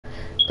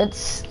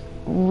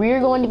we're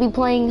going to be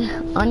playing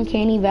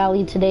Uncanny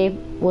Valley today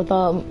with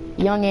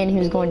youngen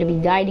who's going to be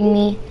guiding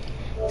me.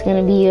 It's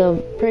going to be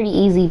a pretty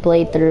easy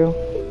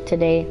playthrough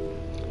today.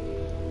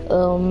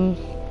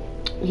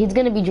 He's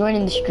going to be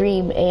joining the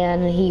stream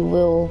and he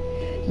will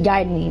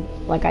guide me,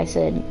 like I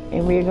said,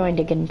 and we're going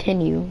to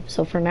continue.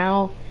 So for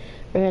now,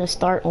 we're going to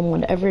start on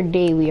whatever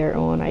day we are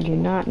on. I do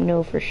not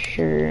know for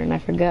sure, and I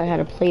forgot how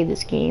to play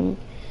this game.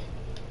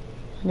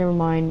 Never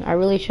mind. I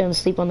really shouldn't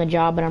sleep on the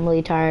job, but I'm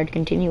really tired.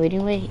 Continue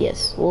anyway?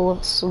 Yes,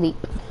 we'll sleep.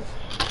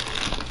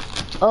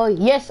 Oh,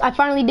 yes, I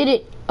finally did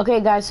it.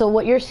 Okay, guys, so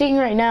what you're seeing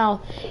right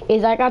now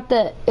is I got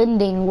the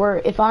ending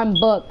where if I'm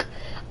Buck,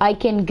 I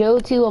can go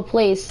to a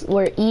place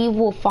where Eve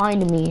will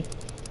find me.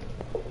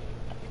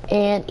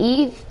 And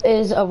Eve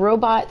is a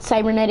robot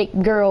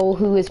cybernetic girl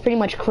who is pretty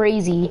much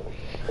crazy.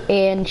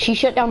 And she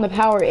shut down the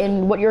power,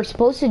 and what you're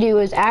supposed to do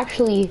is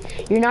actually,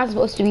 you're not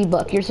supposed to be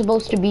Buck. You're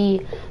supposed to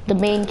be the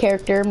main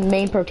character,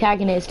 main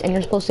protagonist, and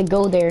you're supposed to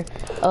go there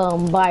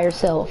by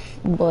yourself.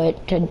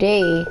 But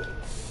today,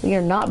 we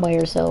are not by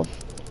yourself.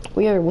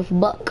 We are with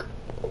Buck.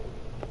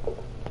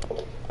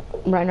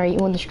 Brian, are you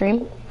on the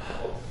stream?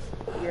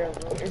 Yeah,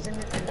 isn't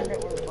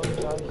it where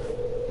Buck dies?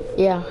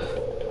 Yeah.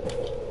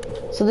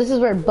 So this is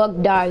where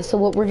Buck dies. So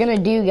what we're gonna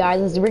do,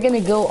 guys, is we're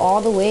gonna go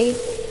all the way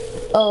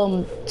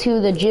to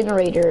the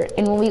generator,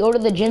 and when we go to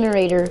the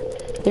generator,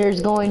 we're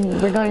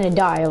going to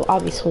die,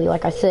 obviously,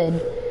 like I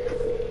said.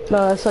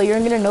 So you're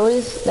gonna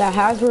notice that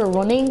as we're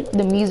running,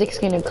 the music's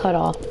gonna cut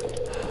off,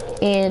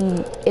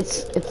 and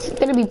it's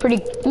gonna be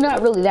pretty,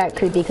 not really that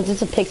creepy because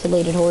it's a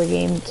pixelated horror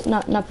game. It's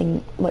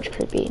nothing much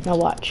creepy. Now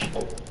watch,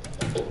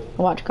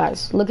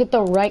 guys. Look at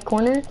the right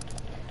corner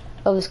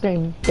of the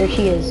screen. There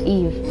she is,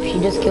 Eve. She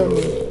just killed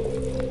me.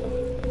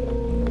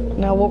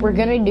 Now what we're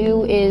gonna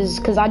do is,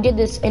 cause I did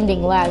this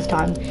ending last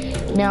time.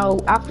 Now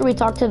after we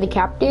talk to the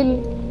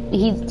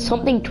captain,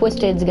 something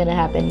twisted is gonna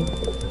happen.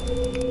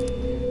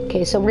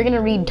 Okay, so we're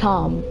gonna read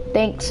Tom.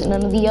 Thanks,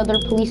 none of the other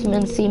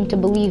policemen seem to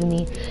believe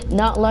me.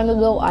 Not long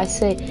ago I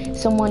said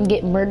someone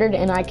get murdered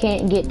and I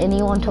can't get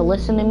anyone to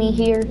listen to me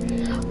here.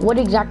 What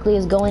exactly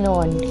is going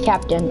on?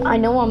 Captain, I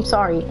know I'm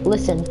sorry.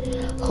 Listen.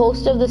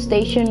 Host of the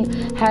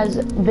station has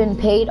been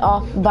paid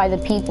off by the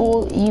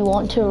people you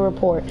want to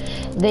report.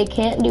 They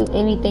can't do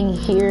anything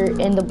here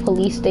in the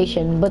police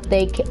station, but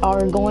they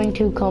are going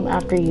to come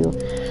after you.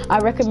 I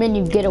recommend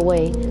you get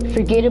away.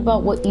 Forget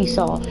about what you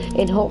saw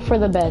and hope for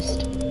the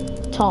best.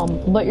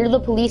 Tom, but you're the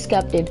police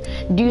captain.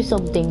 Do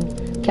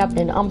something.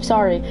 Captain, I'm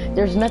sorry.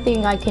 There's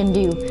nothing I can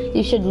do.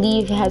 You should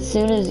leave as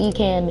soon as you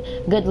can.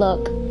 Good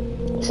luck.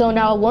 So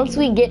now, once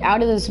we get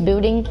out of this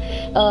building,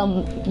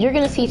 you're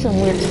gonna see some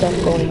weird stuff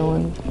going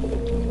on.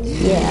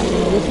 Yeah,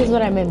 this is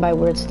what I meant by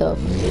weird stuff.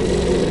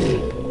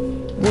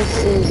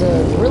 This is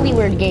a really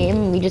weird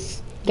game. We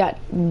just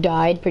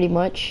died, pretty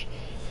much.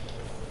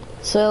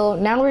 So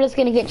now we're just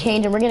gonna get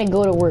changed and we're gonna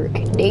go to work.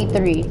 Day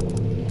 3.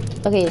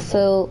 Okay,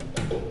 so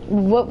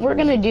what we're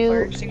gonna do...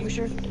 Fire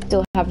extinguisher?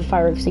 Still have a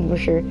fire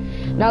extinguisher.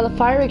 Now the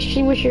fire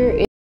extinguisher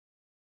is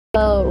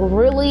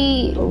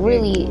really...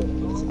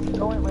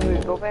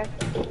 Wait,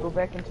 go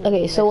back into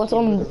okay, so what's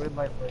on,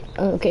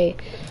 okay,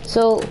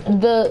 so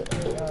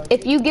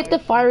if you get the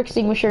fire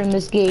extinguisher in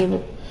this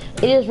game,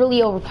 it is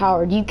really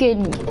overpowered. You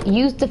can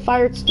use the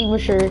fire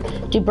extinguisher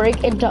to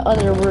break into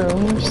other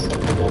rooms,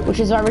 which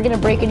is why we're gonna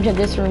break into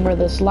this room where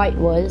this light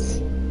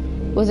was.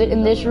 Was it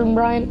in this room,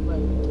 Brian?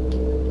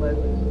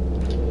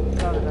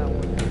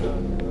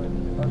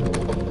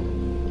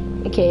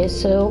 Okay,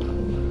 so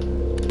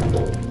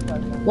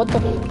what the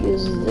fuck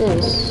is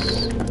this?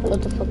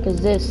 What the fuck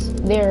is this?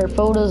 There are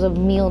photos of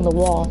me on the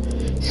wall,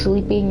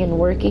 sleeping and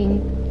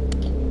working.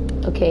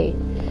 Okay,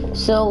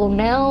 so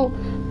now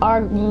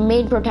our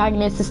main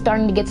protagonist is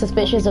starting to get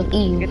suspicious of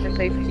Eve. Get the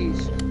safe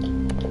keys.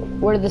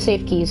 Where are the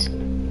safe keys?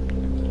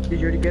 Did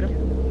you already get them?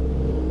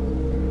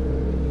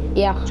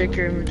 Yeah. Check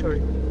your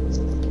inventory.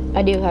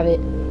 I do have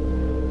it.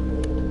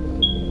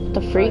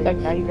 The freak? Right,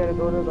 now you gotta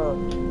go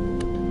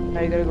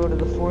to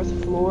the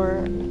 4th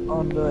floor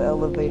on the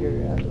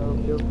elevator at the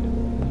building.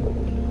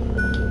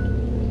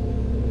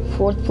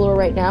 4th floor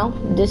right now?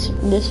 This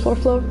 4th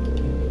floor?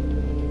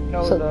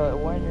 No, so, the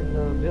one in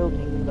the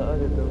building, the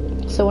other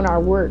building. So in our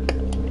work.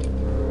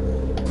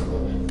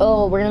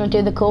 Oh, we're gonna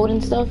do the code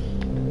and stuff?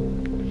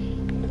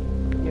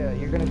 Yeah,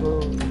 you're gonna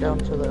go down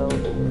to the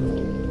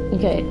elevator.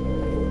 Okay.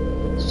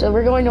 So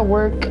we're going to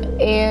work,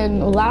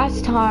 and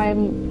last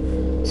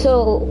time,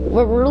 so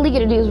what we're really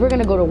gonna do is we're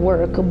gonna go to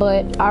work,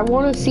 but I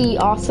wanna see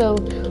also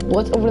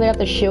what's over there at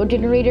the shield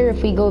generator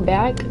if we go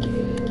back.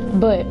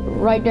 But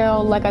right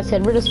now, like I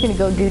said, we're just gonna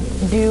go do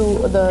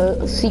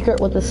the secret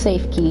with the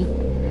safe key,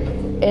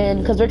 and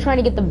because we're trying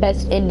to get the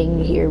best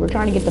ending here, we're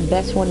trying to get the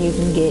best one you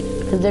can get,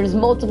 because there's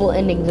multiple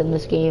endings in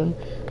this game.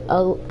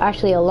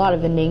 Actually, a lot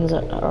of endings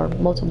are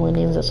multiple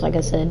endings. Just like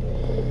I said.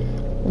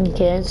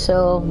 Okay,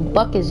 so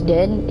Buck is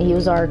dead. He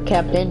was our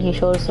captain. He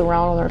showed us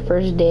around on our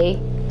first day.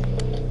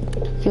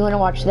 If you want to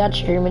watch that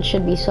stream, it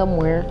should be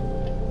somewhere.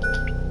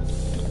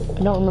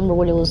 I don't remember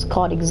what it was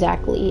called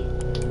exactly.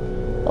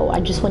 Oh, I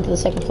just went to the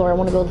 2nd floor. I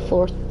want to go to the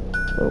 4th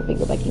before we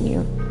go back in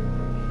here.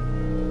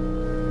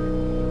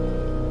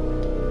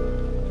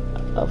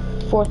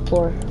 Fourth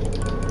floor.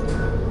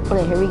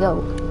 Okay, here we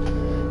go.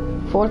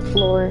 Fourth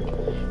floor.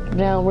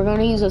 Now we're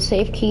gonna use a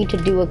safe key to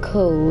do a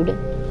code.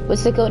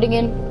 What's the code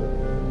again?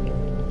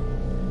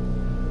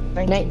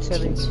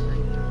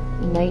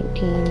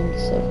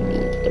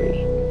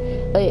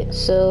 1973. Okay,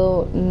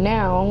 so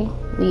now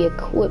we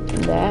equip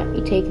that.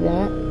 You take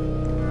that.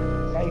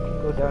 Now you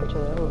can go down to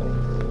the elevator.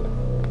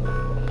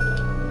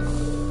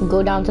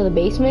 Go down to the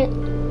basement.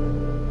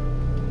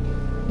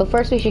 But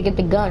first we should get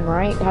the gun,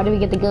 right? How do we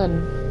get the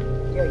gun?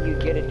 Yeah, you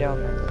get it down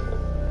there.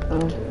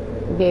 Oh.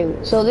 Okay,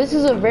 so this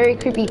is a very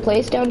creepy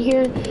place down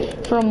here.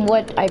 From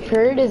what I've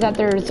heard is that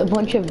there's a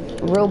bunch of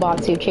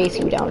robots who chase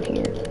you down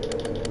here.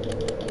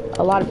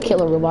 A lot of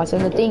killer robots,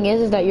 and the thing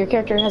is that your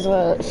character has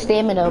a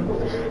stamina.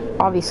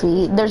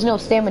 Obviously, there's no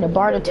stamina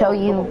bar to tell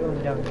you.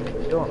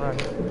 Don't run.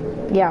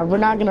 Yeah, we're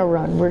not gonna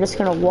run. We're just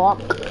gonna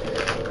walk,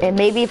 and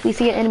maybe if we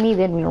see an enemy,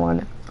 then we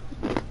run.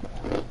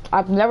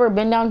 I've never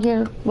been down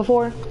here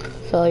before,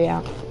 so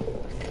yeah.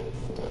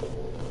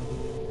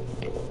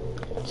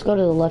 Let's go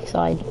to the left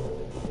side.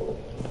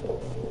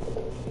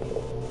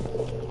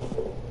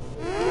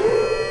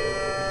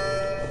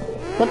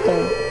 What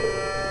the?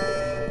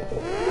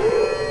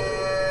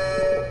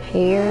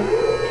 Hair,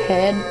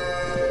 head,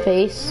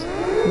 face,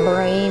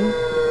 brain,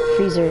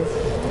 freezer.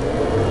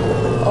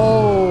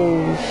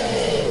 Oh.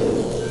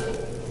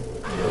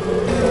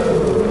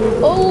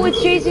 Oh,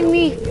 it's chasing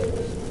me.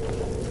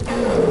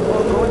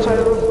 Go inside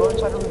the room, go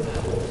inside the room.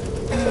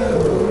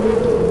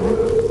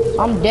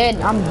 I'm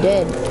dead, I'm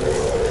dead.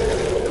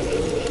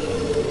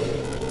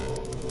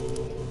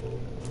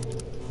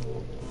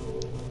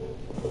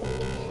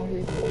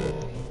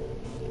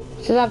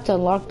 Just have to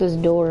unlock this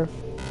door.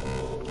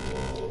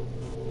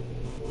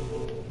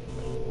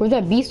 Where'd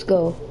that beast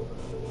go?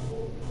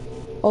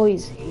 Oh,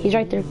 he's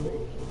right there.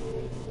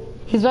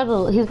 He's by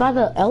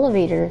the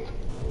elevator.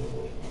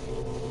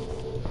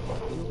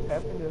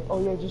 Oh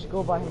yeah, just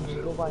go by him,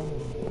 just go by him.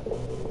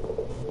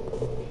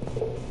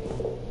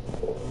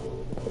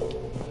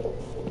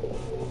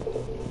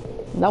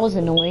 That was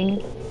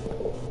annoying.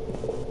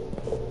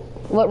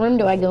 What room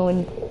do I go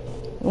in?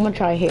 I'm gonna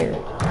try here.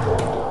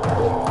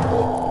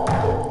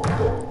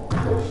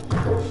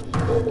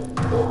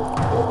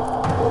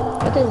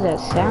 What does that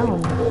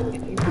sound?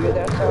 If you hear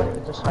that sound,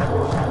 it's a cyber.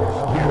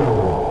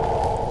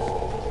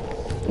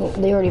 Well,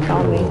 they already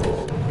found me.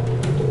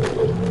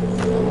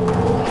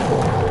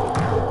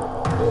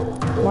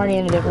 I'm already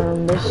in a different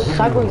room. There's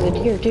cyborgs in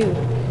here too.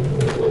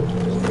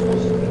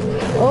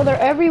 Oh, they're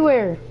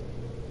everywhere.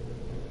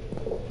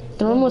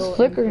 The room was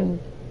flickering.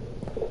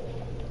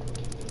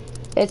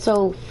 It's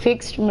a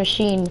fixed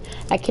machine.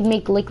 I can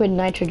make liquid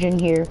nitrogen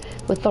here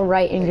with the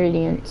right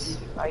ingredients.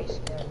 Ice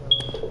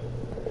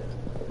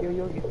and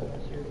you'll get this.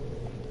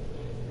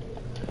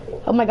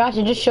 Oh my gosh,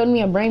 it just showed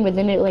me a brain, but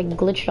then it like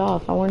glitched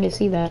off. I wanted to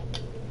see that.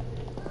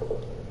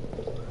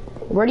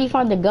 Where do you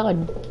find the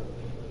gun?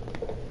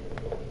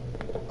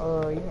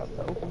 You have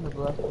to open the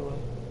glass door.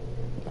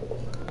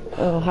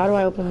 Oh, how do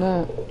I open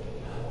that? You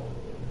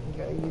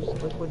gotta use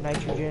liquid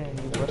nitrogen and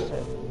you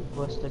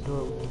bust the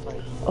door with the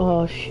pipe.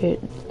 Oh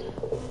shit.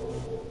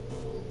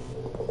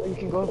 Or you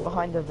can go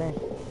behind the vent.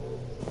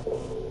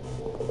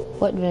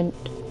 What vent?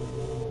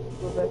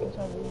 Go back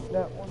inside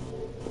that one.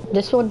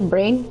 This one,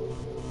 brain?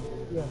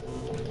 Yeah.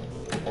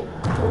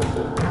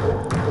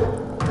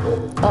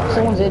 Oh,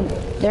 someone's in.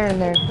 They're in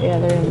there. Yeah,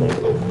 they're in there.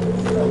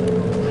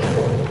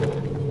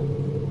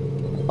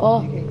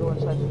 Oh, You can go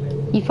inside the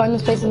vent. you find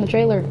this place in the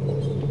trailer.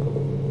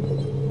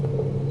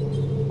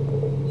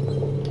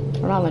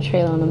 Or not on the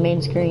trailer, on the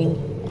main screen.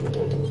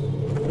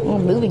 Oh,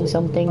 I'm moving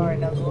something. Alright,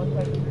 now go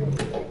inside the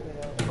vent.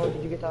 Oh,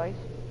 did you get the ice?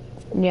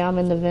 Yeah, I'm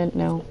in the vent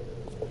now.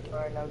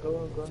 Alright, now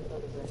go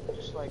inside the vent.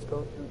 Just like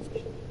go through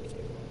each.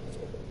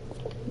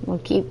 I'll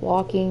keep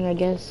walking, I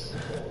guess.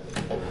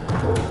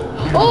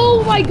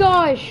 Oh my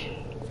gosh!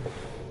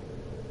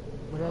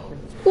 What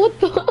happened? What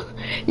the?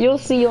 You'll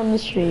see on the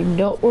stream,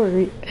 don't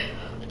worry.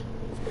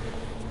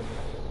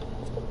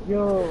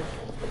 Yo!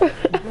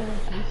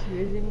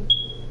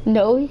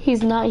 No,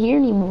 he's not here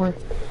anymore.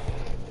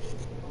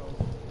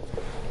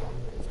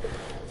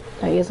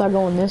 I guess I'll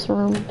go in this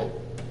room.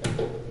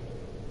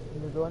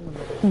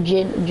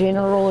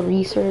 General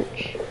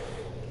research.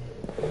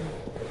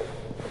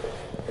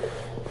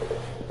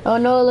 Oh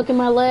no, look at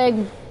my leg.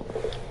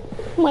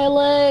 My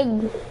leg.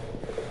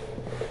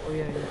 Oh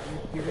yeah,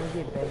 you're gonna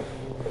get better.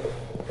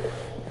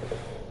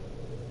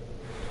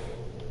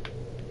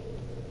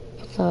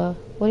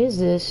 What is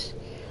this?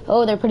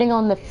 Oh, they're putting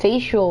on the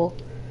facial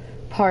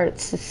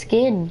parts, the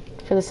skin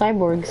for the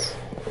cyborgs.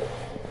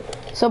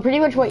 So pretty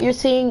much what you're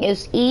seeing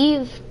is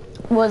Eve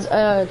was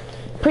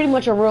pretty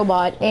much a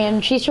robot,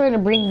 and she's trying to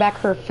bring back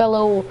her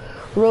fellow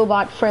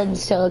robot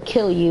friends to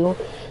kill you.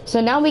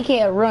 So now we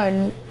can't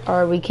run,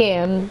 or we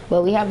can,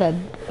 but we have that.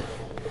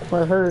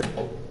 We're hurt.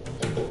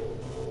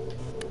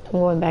 I'm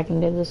going back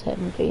into this head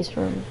and face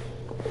room.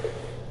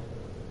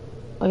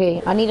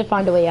 Okay, I need to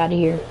find a way out of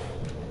here.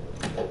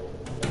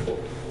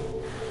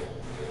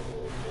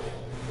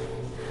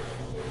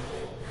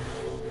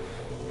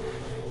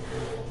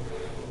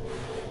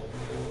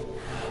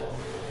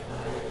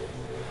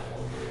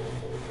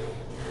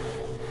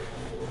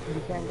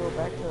 can't go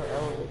back to the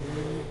elevator.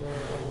 You need the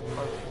other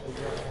part of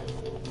the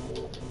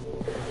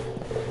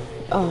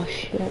Oh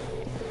shit.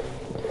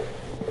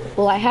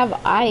 Well, I have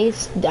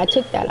ice. I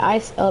took that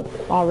ice up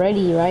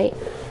already, right?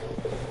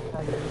 Now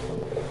you need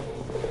something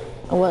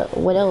else.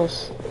 What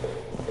else?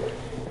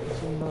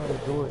 It's in the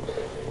doors. You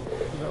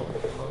know what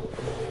it's called.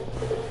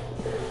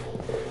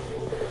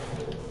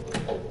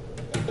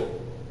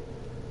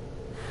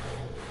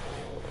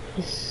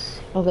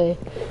 Okay.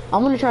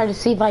 I'm gonna try to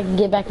see if I can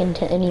get back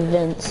into any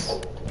vents.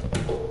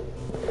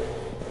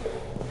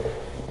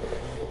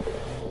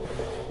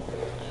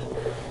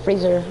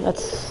 Freezer,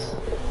 that's...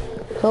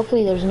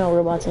 Hopefully there's no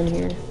robots in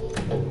here.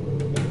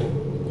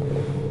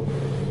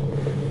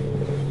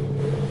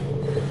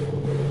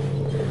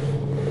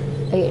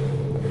 Okay.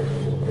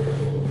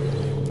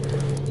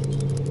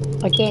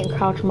 I can't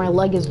crouch, my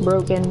leg is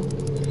broken.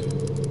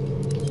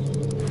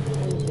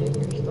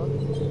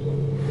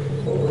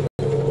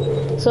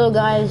 So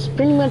guys,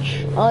 pretty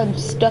much I'm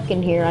stuck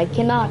in here. I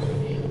cannot,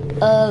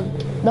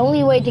 the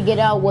only way to get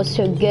out was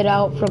to get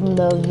out from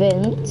the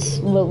vents,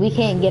 but we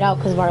can't get out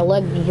because of our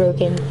leg is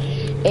broken.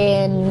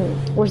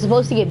 And we're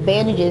supposed to get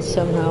bandages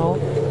somehow.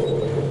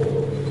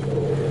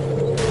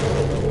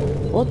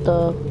 What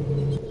the?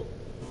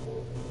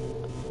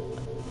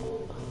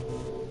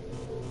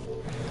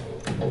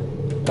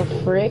 The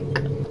frick?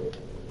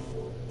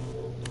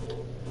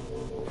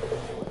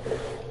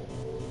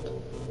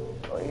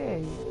 Oh yeah,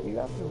 you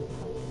got to.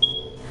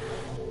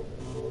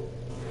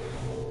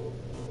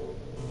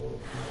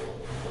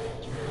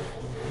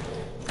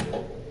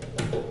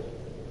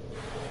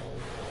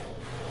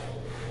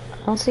 I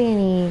don't see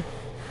any.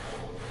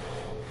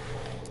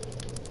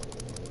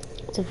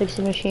 It's a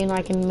fixing machine.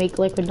 I can make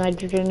liquid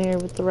nitrogen here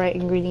with the right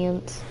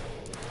ingredients.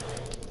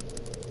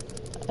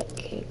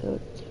 Okay,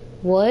 good.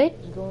 What?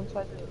 Just go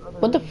inside the other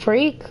What the room.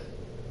 freak?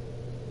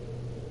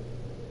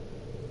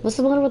 What's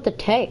the matter with the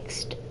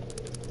text?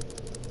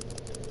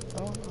 I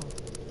don't know.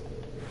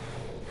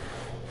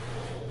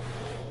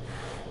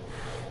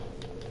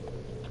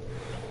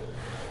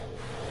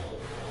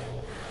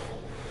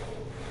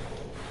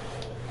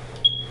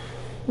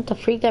 What the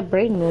freak? That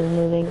brain was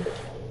moving.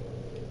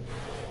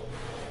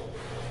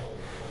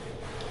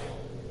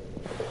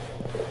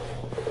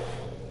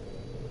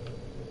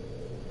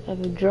 I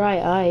have a dry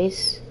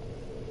ice.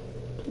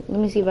 Let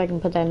me see if I can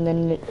put that in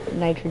the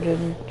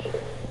nitrogen.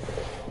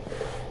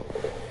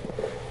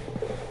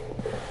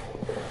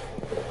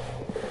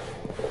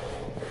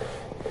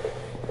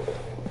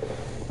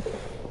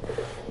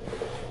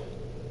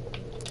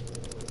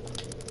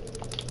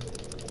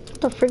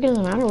 What the frick is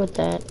the matter with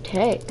that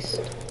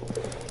text?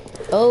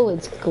 Oh,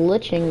 it's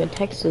glitching. The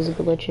text is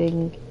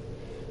glitching.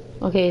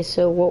 Okay,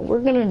 so what we're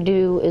gonna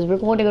do is we're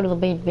going to go to the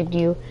main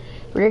menu.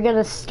 We're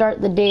gonna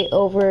start the day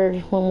over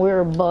when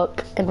we're a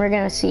buck, and we're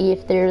gonna see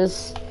if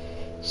there's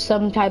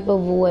some type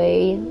of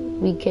way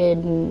we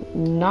can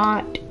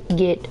not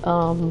get,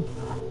 oh,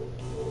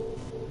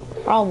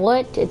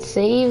 what? It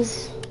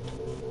saves?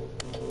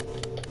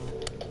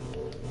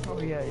 Oh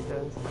yeah, it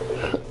does.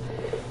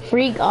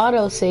 Freak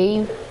auto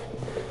save.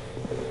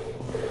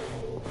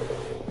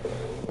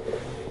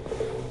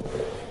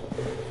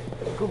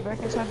 Go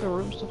back inside the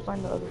rooms to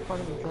find the other part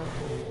of the drum.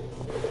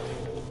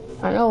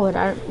 I know it.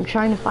 I'm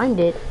trying to find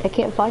it. I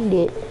can't find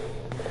it.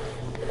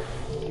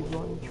 Did you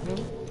go in each room?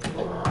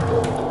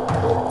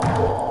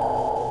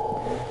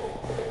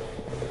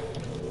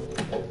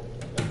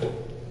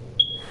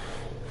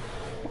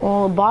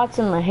 Well, the bot's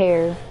in the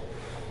hair.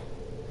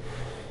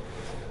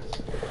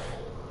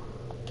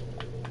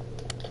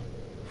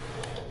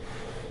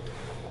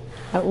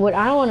 What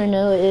I want to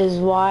know is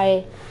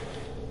why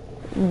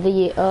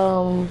the,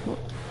 oh,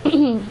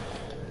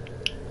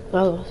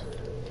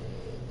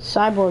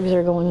 cyborgs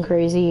are going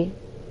crazy.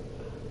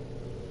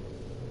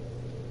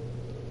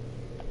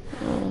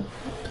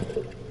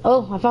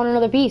 Oh, I found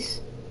another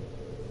piece.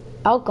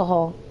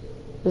 Alcohol.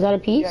 Is that a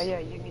piece? Yeah,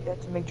 you need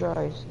that to make dry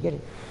ice. Get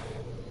it.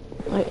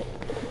 Wait.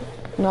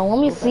 No, let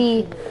me Go back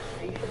see. to the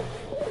station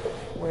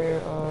where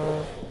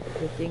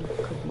the thing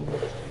could be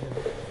next to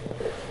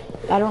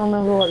you. I don't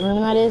remember what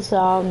room that is, so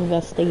I'll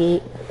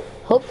investigate.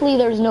 Hopefully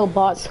there's no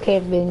bots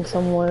camping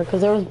somewhere,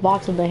 because there was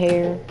bots with the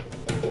hair.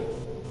 I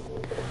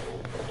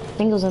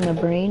think it was in the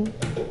brain.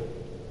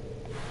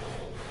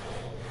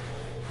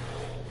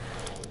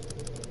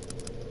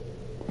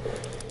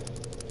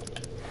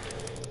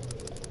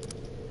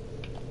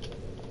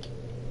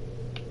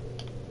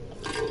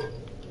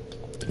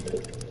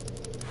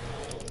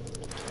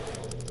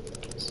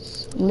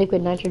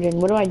 Liquid nitrogen.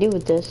 What do I do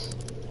with this?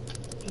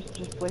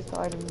 Just place the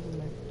items in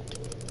there.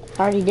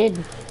 I already did.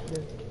 Yeah.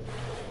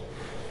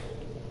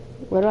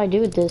 What do I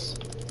do with this?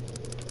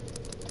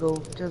 Go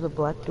to the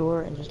black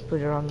door and just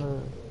put it on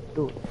the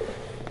door.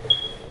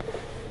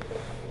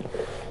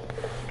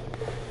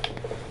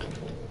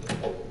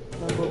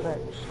 No, go back.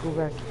 Just go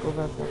back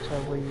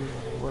outside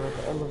where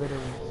the elevator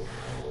was.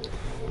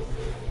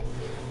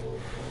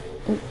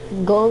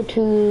 Go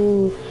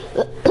to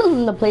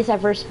the place I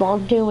first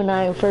spawned to when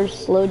I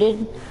first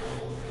loaded.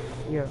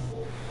 Yeah.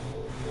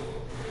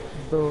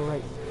 Go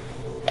right.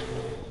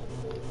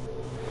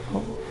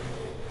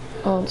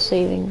 Oh, it's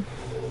saving.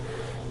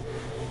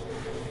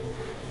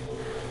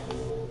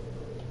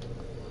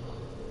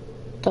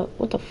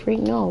 What the freak?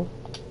 No.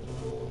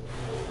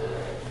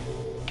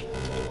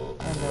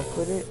 And now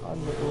put it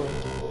on the door.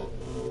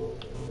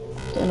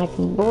 Then I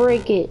can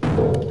break it.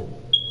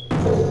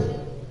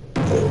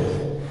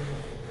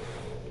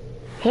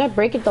 Can I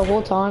break it the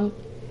whole time?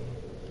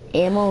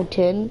 Ammo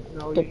 10?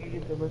 No, you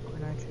needed the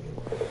liquid nitrogen.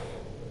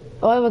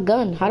 Oh, I have a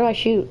gun. How do I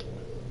shoot?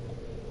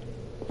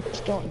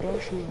 Just don't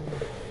shoot him.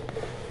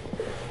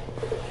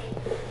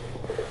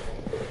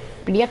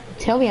 But you have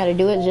to tell me how to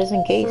do it just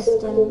in case.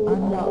 System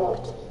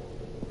unlocked.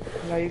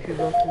 Now you can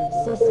go through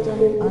the System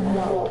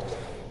unlocked.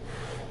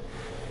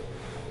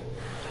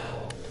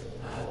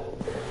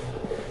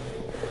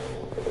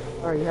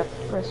 Alright, you have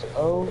to press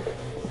O to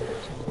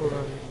pull it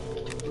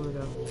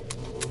out.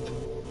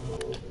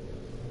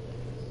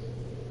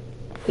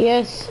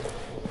 Yes.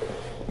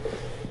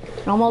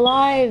 I'm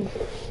alive.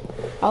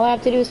 All I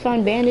have to do is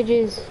find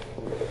bandages.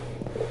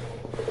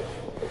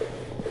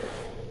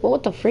 Well,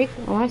 what the freak?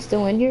 Am I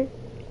still in here?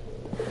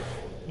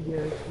 Yeah,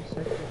 it's a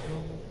second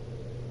normal.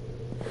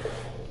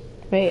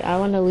 Wait, I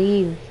want to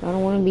leave. I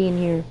don't want to be in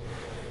here.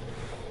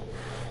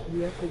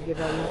 You have to get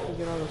out, you have to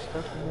get all the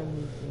stuff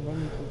and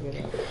then you can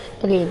get out.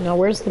 Okay, now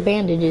where's the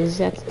bandages?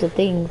 That's the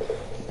thing. You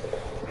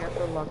have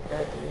to lock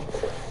that door.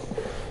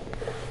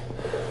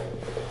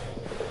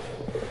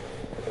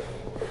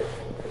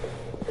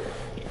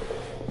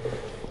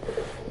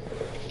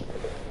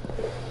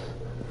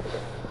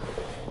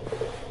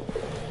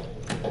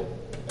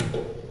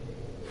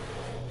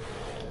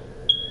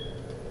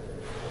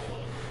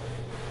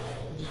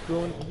 Just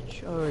go in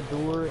each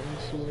door and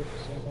see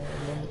what's in there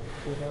and then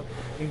get out.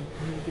 You need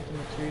to get the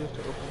materials to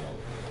open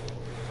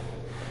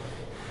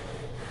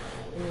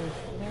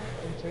that.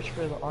 And search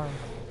for the arm.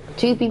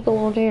 2 people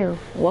on here.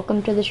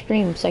 Welcome to the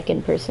stream,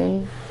 second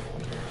person.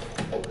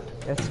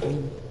 That's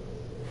me.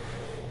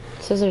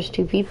 It says there's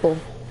 2 people.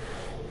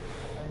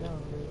 I know,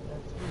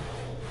 that's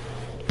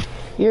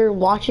me. You're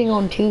watching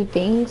on 2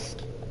 things?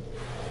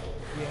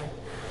 Yeah.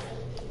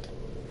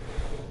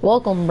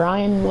 Welcome,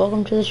 Brian.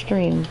 Welcome to the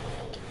stream.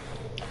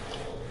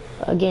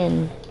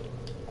 Again.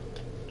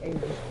 Hey,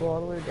 just go all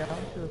the way down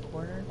to the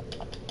corner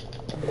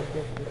and you'll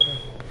get the thing.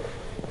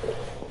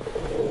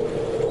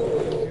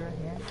 Is there a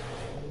hand?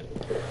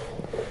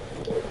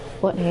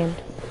 What hand?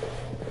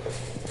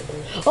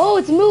 Oh,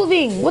 it's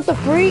moving! What the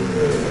freak?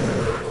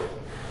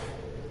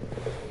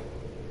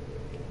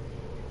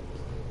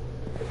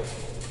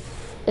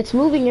 It's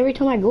moving every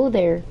time I go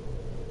there.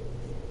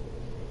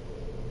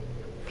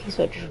 Piece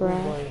of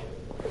trash.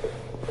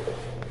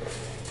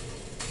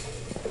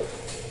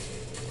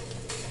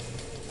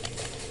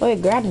 Oh, it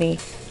grabbed me.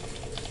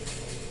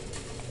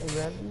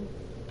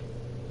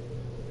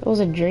 It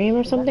was a dream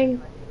or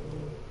something?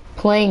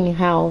 Playing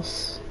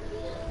house.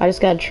 I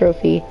just got a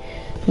trophy.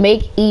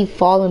 Make Eve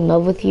fall in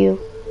love with you.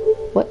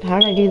 What? How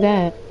did I do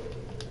that?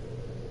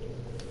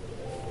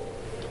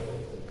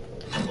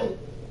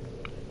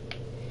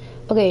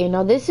 Okay,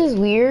 now this is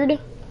weird.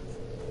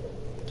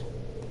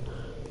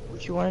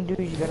 What you want to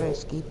do is you gotta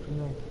escape from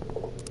there.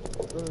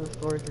 Go to the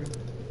storage room.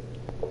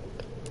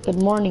 Good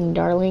morning,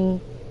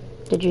 darling.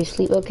 Did you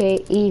sleep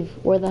okay? Eve,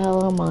 where the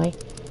hell am I?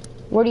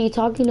 What are you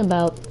talking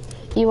about?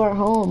 You are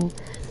home.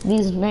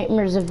 These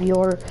nightmares of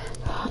yours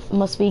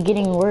must be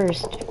getting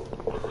worse.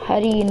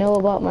 How do you know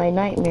about my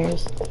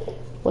nightmares?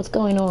 What's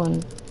going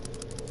on?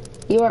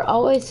 You are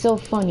always so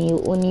funny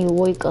when you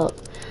wake up.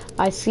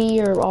 I see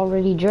you're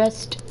already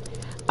dressed.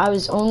 I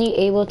was only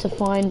able to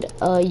find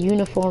a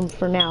uniform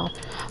for now.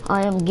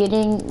 I am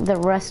getting the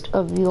rest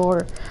of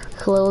your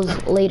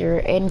clothes later,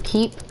 and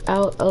keep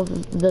out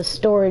of the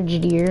storage,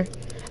 dear.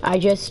 I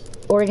just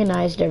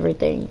organized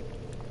everything.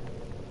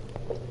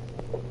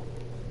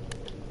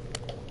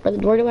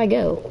 Where do I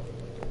go?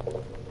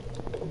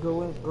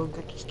 Go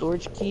get the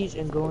storage keys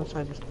and go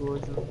inside the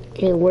storage room.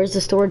 Okay, where's the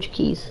storage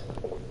keys?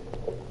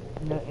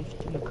 No,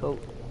 it's in the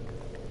coat.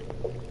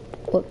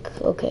 Look,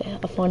 okay,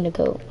 I found the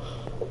coat.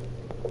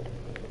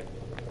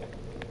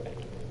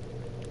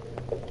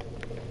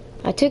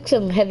 I took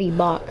some heavy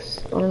box.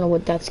 I don't know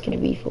what that's gonna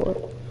be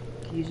for.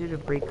 Use it to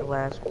break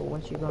glass, but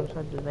once you go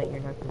inside the vent,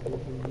 you're not gonna be able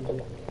to use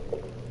it.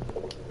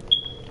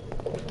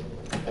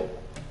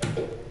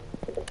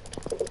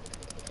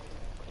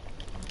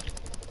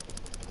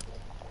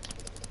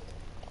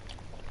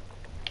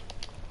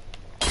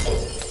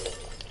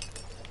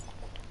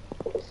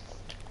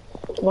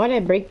 Why did I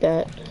break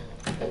that?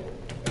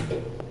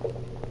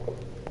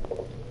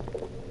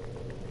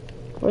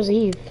 Where's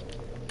Eve?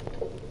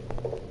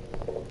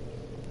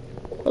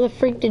 Where the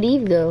freak did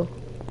Eve go?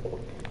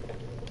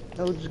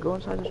 No, just go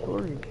inside the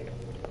storage.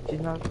 She's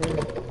not there.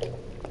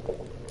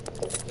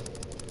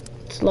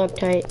 It's locked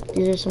tight.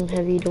 These are some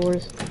heavy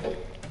doors.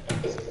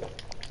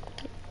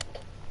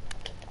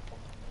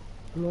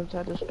 Go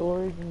inside the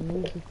storage and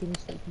move the things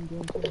so you can go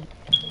inside.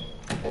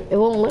 It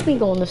won't let me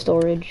go in the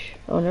storage.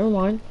 Oh, never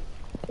mind.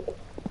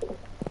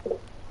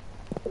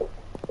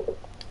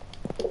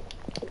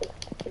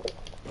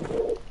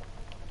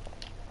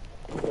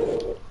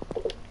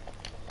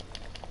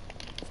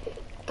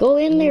 Go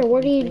in there.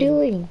 What are you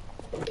doing?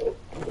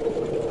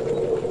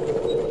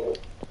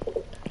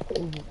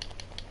 Move it.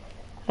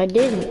 I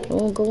didn't. I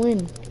won't go in.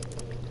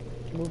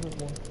 Move it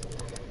more.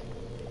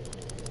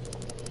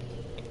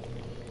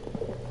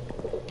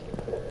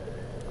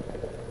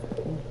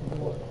 Move it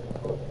more.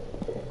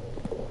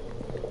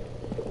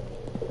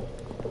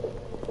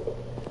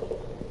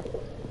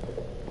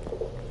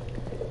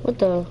 What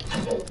the?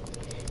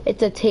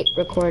 It's a tape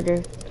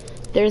recorder.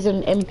 There's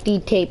an empty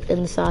tape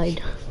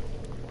inside.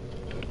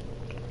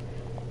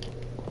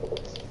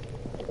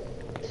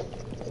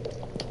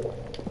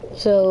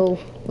 So,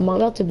 am I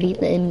about to beat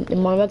the end?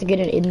 Am I about to get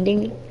an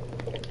ending?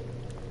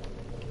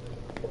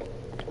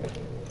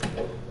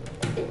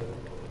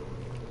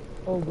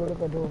 Oh, go to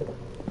the door.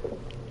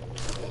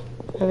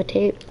 I have a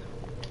tape.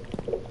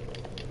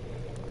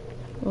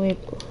 Wait.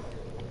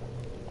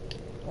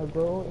 I'll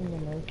go in the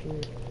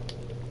nursery.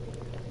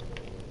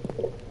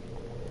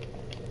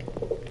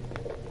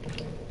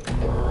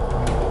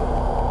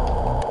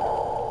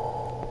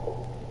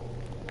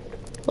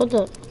 What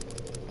the?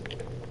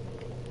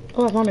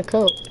 Oh, I found a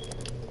coat.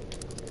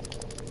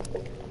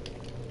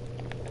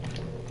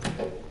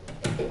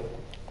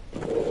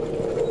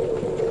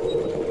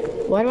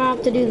 Why do I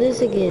have to do this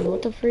again?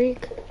 What the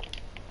freak?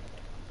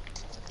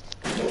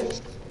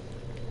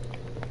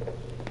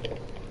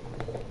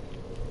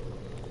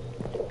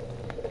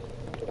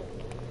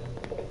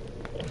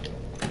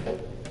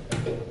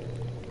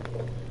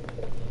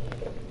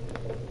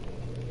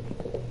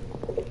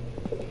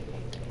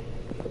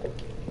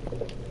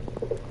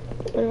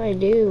 What do I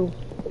do?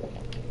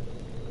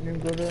 Then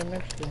go to the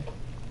next one.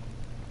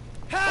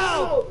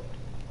 Help!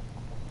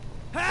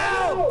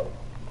 Help!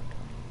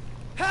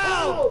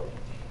 Help!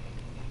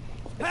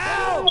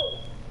 Help!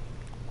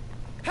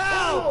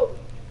 Help!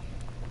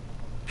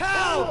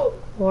 Help!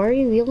 Why are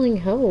you yelling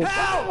help?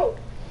 Help!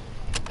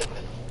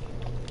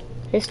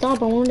 Hey,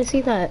 stop, I wanted to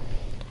see that.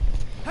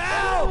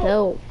 Help!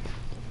 Help.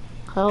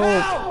 Help.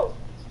 Help!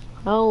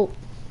 Help.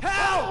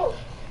 Help!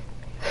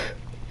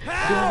 Go inside the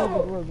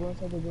Help! door. Go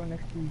inside the door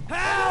next to you.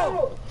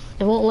 Help!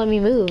 It won't let me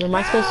move. Am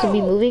I supposed to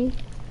be moving?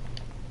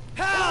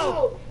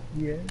 Help!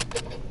 Yeah.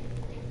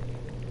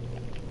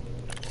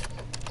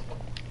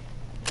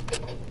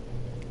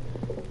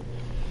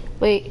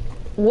 Wait,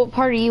 what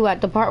part are you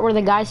at? The part where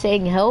the guy's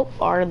saying help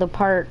or the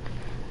part...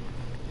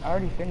 I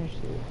already finished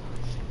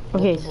it.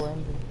 Okay, Multiple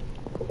endings.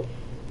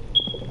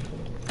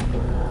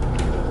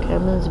 okay,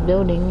 I'm in this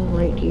building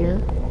right here.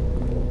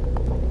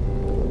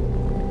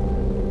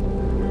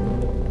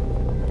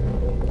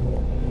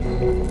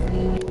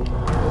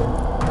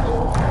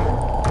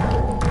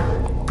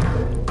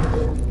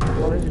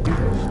 What does it do?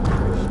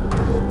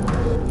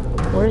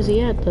 Where is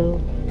he at though?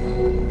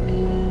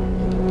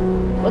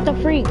 What the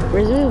freak?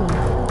 Resume.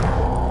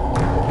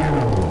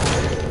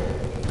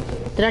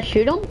 Did I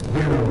shoot him?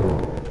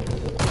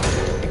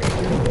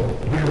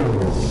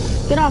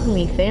 Get off of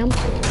me, fam.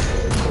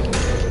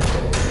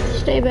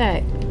 Stay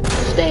back.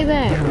 Stay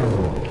back.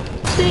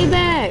 Stay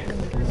back.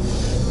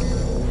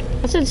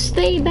 I said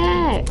stay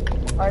back.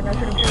 Alright, now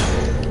shoot him.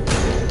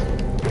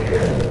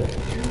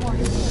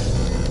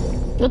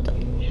 What the?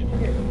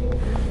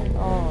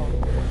 Oh.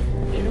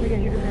 Shoot him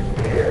again, shoot him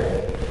again.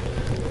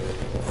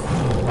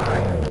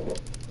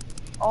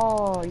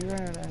 Oh, you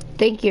ran out of ammo.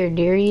 Thank you,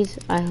 dearies.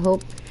 I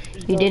hope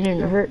you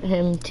didn't hurt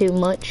him too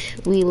much.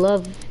 We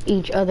love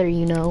each other,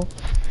 you know.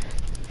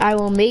 I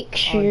will make Oh,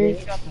 sure dude,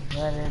 you got the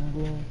bad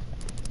ending.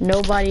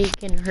 nobody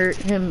can hurt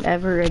him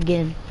ever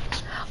again.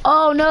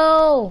 Oh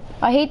no!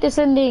 I hate this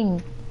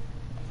ending.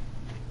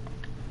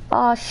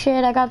 Oh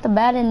shit, I got the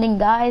bad ending,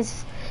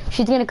 guys.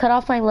 She's gonna cut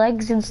off my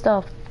legs and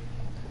stuff.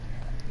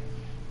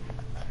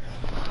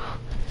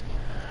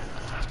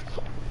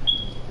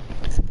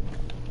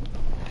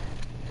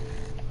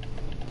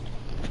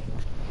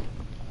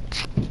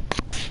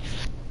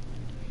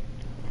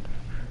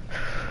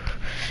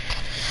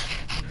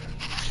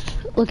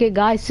 Look at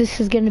guys, this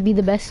is gonna be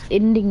the best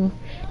ending.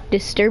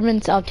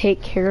 Disturbance, I'll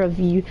take care of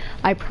you.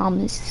 I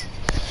promise.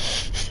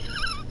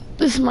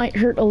 This might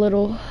hurt a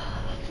little,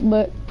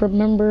 but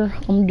remember,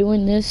 I'm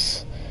doing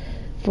this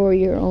for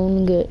your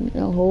own good.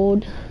 Now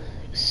hold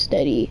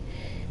steady.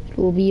 It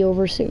will be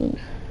over soon.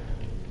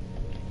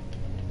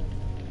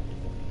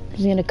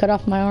 He's gonna cut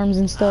off my arms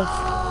and stuff.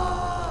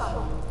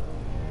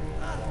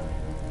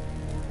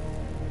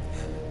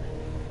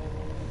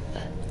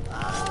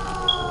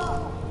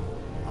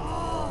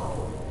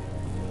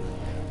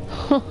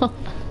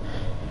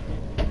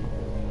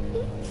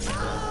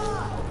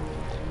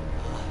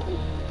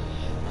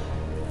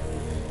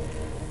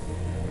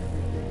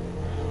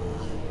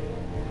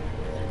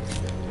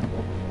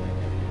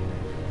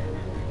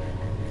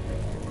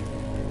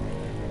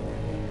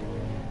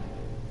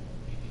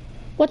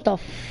 What the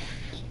f...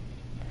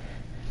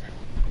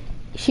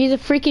 She's a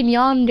freaking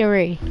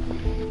yandere.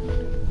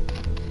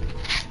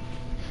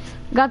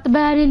 Got the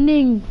bad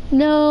ending.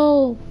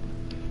 No.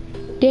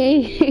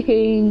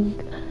 Dang.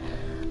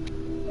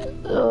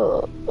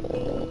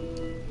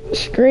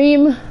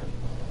 Scream.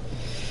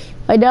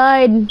 I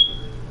died.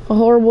 A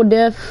horrible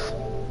death.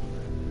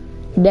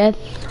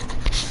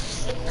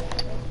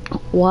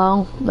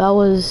 Wow, that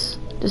was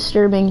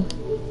disturbing,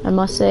 I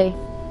must say.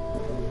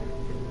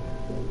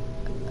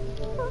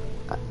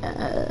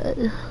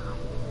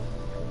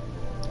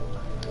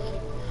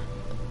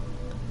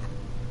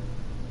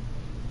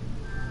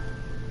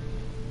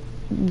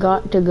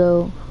 Got to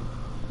go.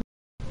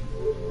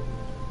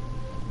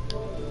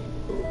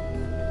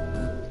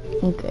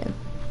 Okay.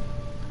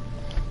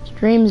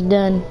 Stream's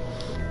done.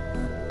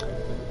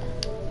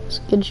 It's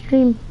a good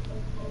stream.